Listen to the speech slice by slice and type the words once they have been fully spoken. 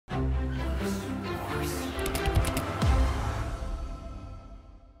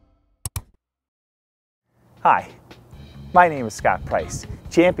Hi, my name is Scott Price,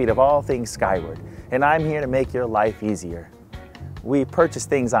 champion of all things Skyward, and I'm here to make your life easier. We purchase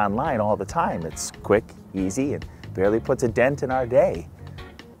things online all the time. It's quick, easy, and barely puts a dent in our day.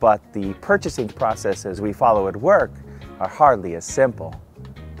 But the purchasing processes we follow at work are hardly as simple.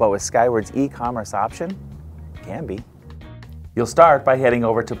 But with Skyward's e-commerce option, it can be. You'll start by heading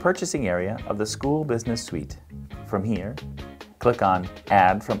over to Purchasing area of the School Business Suite. From here, click on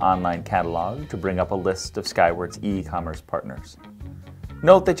Add from Online Catalog to bring up a list of Skyward's e-commerce partners.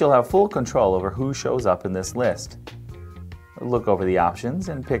 Note that you'll have full control over who shows up in this list. Look over the options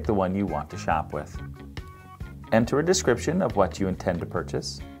and pick the one you want to shop with. Enter a description of what you intend to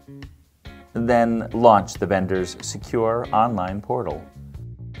purchase. Then launch the vendor's secure online portal.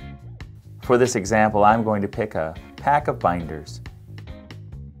 For this example, I'm going to pick a pack of binders.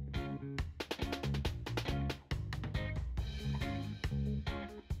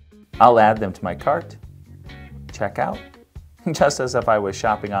 I'll add them to my cart, check out, just as if I was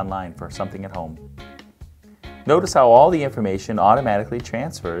shopping online for something at home. Notice how all the information automatically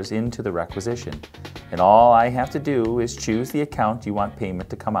transfers into the requisition, and all I have to do is choose the account you want payment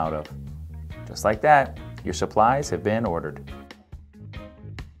to come out of. Just like that, your supplies have been ordered.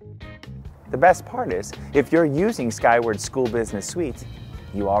 The best part is, if you're using Skyward's School Business Suite,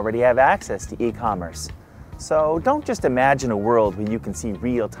 you already have access to e-commerce. So don't just imagine a world where you can see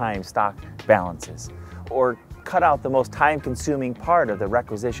real-time stock balances or cut out the most time-consuming part of the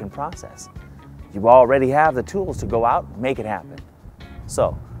requisition process. You already have the tools to go out and make it happen.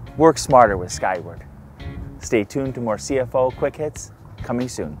 So work smarter with Skyward. Stay tuned to more CFO quick hits coming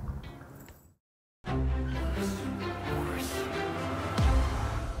soon.